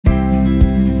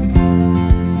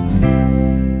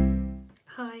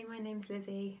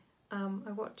Lizzie.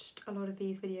 I watched a lot of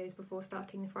these videos before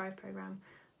starting the Thrive programme,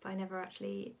 but I never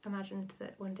actually imagined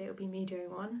that one day it would be me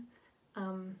doing one.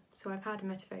 So I've had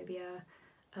emetophobia,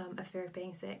 a fear of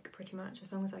being sick, pretty much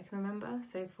as long as I can remember,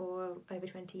 so for over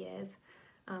 20 years.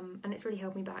 And it's really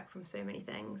held me back from so many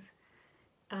things,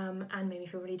 and made me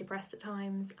feel really depressed at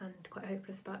times and quite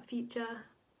hopeless about the future.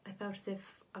 I felt as if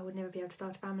I would never be able to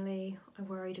start a family. I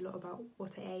worried a lot about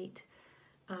what I ate.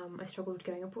 I struggled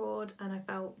going abroad, and I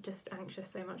felt just anxious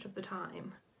so much of the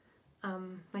time.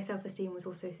 My self-esteem was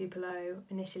also super low.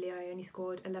 Initially I only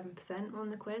scored 11% on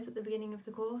the quiz at the beginning of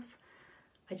the course.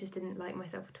 I just didn't like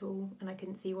myself at all, and I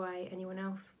couldn't see why anyone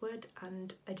else would,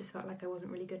 and I just felt like I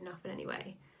wasn't really good enough in any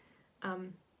way.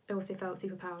 I also felt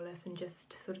super powerless and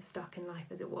just sort of stuck in life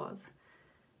as it was.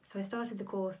 So I started the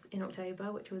course in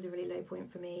October, which was a really low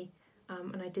point for me,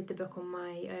 and I did the book on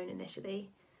my own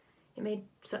initially. It made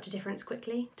such a difference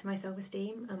quickly to my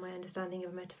self-esteem and my understanding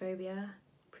of emetophobia.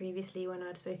 Previously, when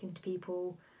I'd spoken to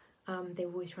people, they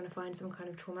were always trying to find some kind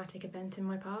of traumatic event in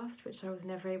my past, which I was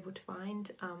never able to find,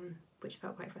 which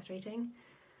felt quite frustrating.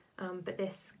 But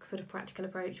this sort of practical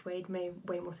approach made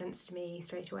way more sense to me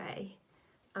straight away.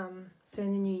 So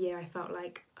in the new year, I felt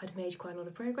like I'd made quite a lot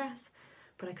of progress,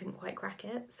 but I couldn't quite crack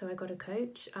it. So I got a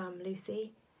coach,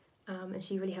 Lucy, and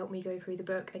she really helped me go through the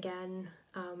book again,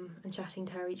 and chatting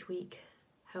to her each week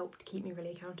helped keep me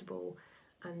really accountable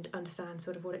and understand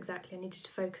sort of what exactly I needed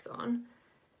to focus on.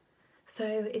 So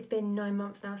it's been 9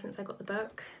 months now since I got the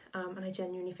book, and I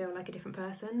genuinely feel like a different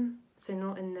person. So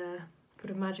not in the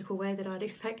sort of magical way that I'd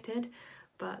expected,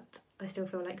 but I still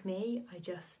feel like me. I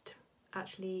just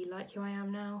actually like who I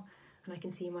am now, and I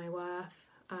can see my worth.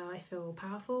 I feel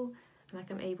powerful, and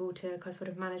like I'm able to sort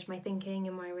of manage my thinking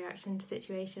and my reaction to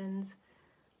situations.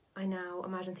 I now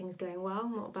imagine things going well,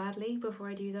 not badly, before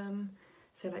I do them.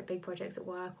 So like big projects at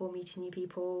work or meeting new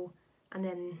people, and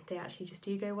then they actually just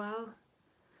do go well.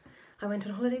 I went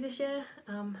on holiday this year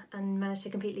and managed to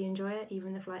completely enjoy it,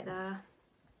 even the flight there.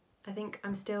 I think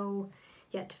I'm still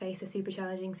yet to face a super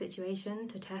challenging situation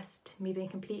to test me being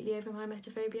completely over my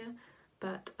emetophobia,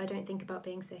 but I don't think about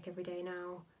being sick every day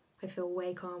now. I feel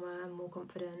way calmer and more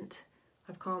confident.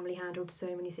 I've calmly handled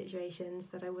so many situations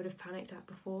that I would have panicked at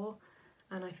before,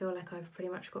 and I feel like I've pretty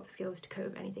much got the skills to cope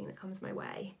with anything that comes my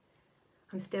way.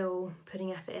 I'm still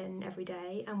putting effort in every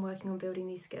day and working on building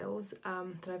these skills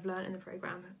that I've learned in the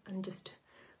programme, and just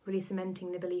really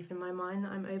cementing the belief in my mind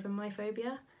that I'm over my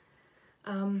phobia.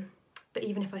 But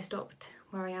even if I stopped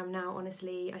where I am now,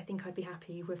 honestly, I think I'd be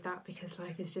happy with that, because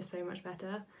life is just so much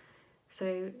better.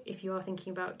 So if you are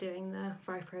thinking about doing the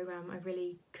Thrive programme, I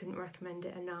really couldn't recommend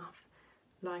it enough.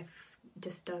 Life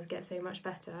just does get so much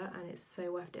better, and it's so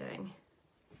worth doing.